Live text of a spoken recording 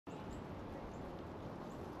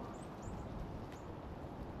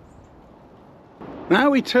Now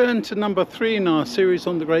we turn to number 3 in our series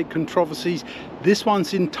on the great controversies. This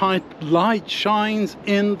one's entitled Light Shines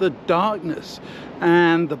in the Darkness.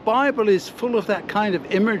 And the Bible is full of that kind of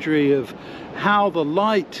imagery of how the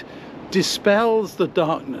light dispels the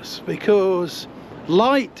darkness, because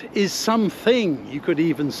light is something, you could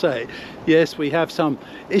even say. Yes, we have some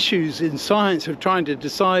issues in science of trying to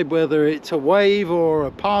decide whether it's a wave or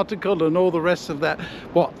a particle and all the rest of that.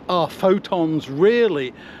 What are photons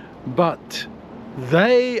really? But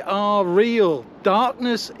they are real.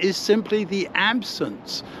 Darkness is simply the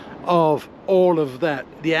absence of all of that,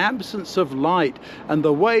 the absence of light, and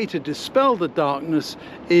the way to dispel the darkness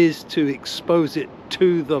is to expose it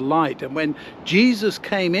to the light. And when Jesus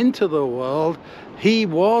came into the world, he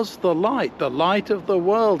was the light of the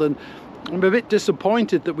world. And I'm a bit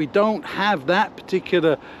disappointed that we don't have that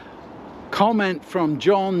particular comment from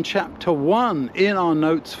John chapter 1 in our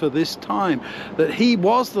notes for this time, that he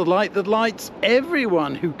was the light that lights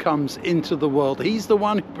everyone who comes into the world. He's the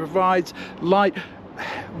one who provides light.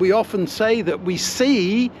 We often say that we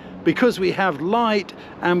see because we have light,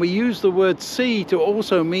 and we use the word see to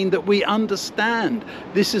also mean that we understand.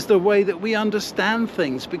 This is the way that we understand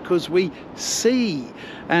things, because we see.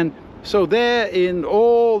 And so there, in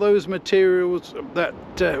all those materials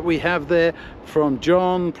that we have there from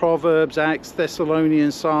John, Proverbs, Acts,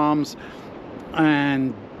 Thessalonians, Psalms,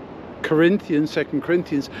 and Corinthians, 2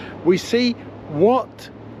 Corinthians, we see what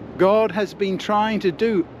God has been trying to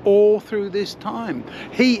do all through this time.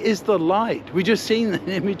 He is the light. We just seen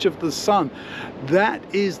the image of the sun. That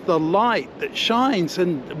is the light that shines,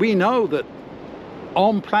 and we know that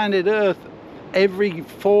on planet Earth, every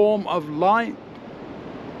form of light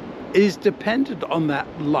is dependent on that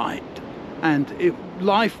light, and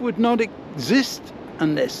life would not exist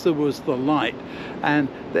unless there was the light. And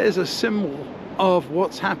there's a symbol of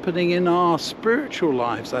what's happening in our spiritual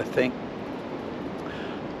lives, I think.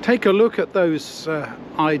 Take a look at those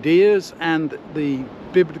ideas and the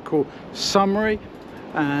biblical summary,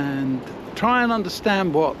 and try and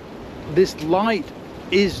understand what this light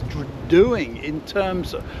is doing in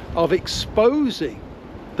terms of exposing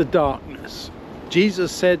the darkness.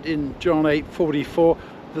 Jesus said in John 8:44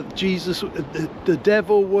 that the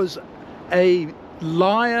devil was a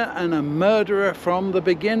liar and a murderer from the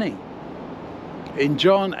beginning. In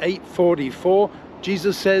John 8:44,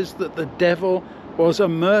 Jesus says that the devil was a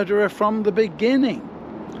murderer from the beginning.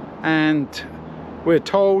 And we're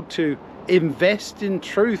told to invest in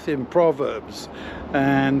truth in Proverbs,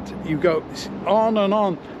 and you go on and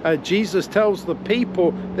on. Jesus tells the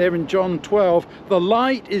people there in John 12, the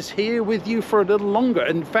light is here with you for a little longer.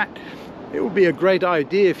 In fact, it would be a great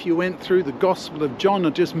idea if you went through the Gospel of John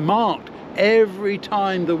and just marked every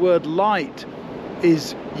time the word light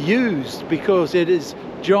is used, because it is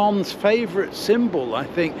John's favorite symbol, I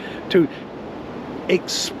think, to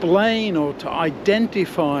explain or to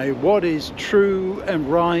identify what is true and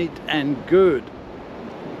right and good.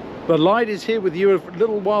 The light is here with you a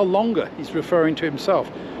little while longer, he's referring to himself.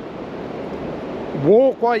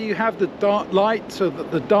 Walk while you have the dark light, so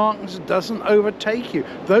that the darkness doesn't overtake you.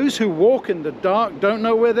 Those who walk in the dark don't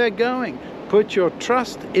know where they're going. Put your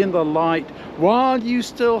trust in the light while you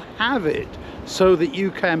still have it, so that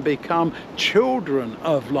you can become children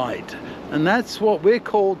of light. And that's what we're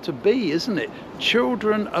called to be, isn't it?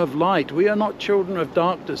 Children of light. We are not children of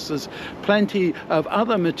darkness. There's plenty of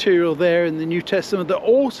other material there in the New Testament that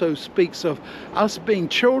also speaks of us being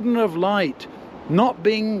children of light, not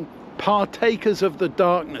being partakers of the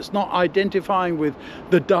darkness, not identifying with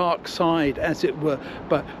the dark side, as it were,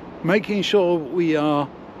 but making sure we are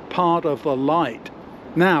part of the light.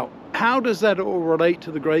 Now, how does that all relate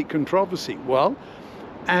to the great controversy? Well,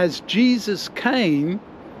 as Jesus came,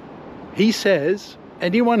 he says,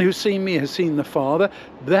 anyone who's seen me has seen the Father.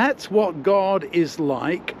 That's what God is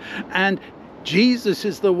like. And Jesus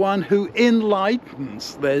is the one who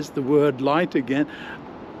enlightens, there's the word light again,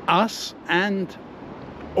 us and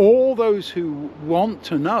all those who want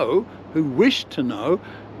to know, who wish to know,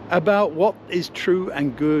 about what is true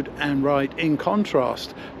and good and right, in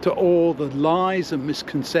contrast to all the lies and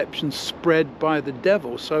misconceptions spread by the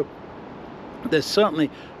devil. So there's certainly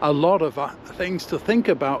a lot of things to think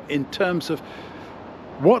about in terms of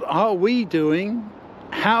what are we doing,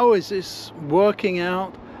 how is this working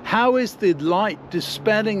out, how is the light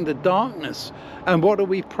dispelling the darkness, and what are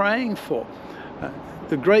we praying for?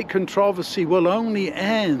 The great controversy will only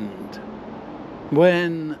end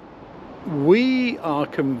when we are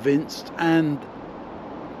convinced and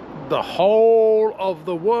the whole of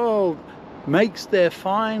the world makes their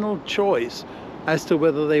final choice as to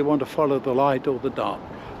whether they want to follow the light or the dark.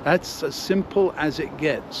 That's as simple as it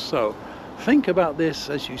gets. So think about this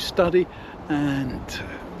as you study, and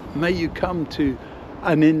may you come to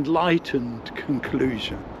an enlightened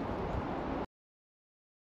conclusion.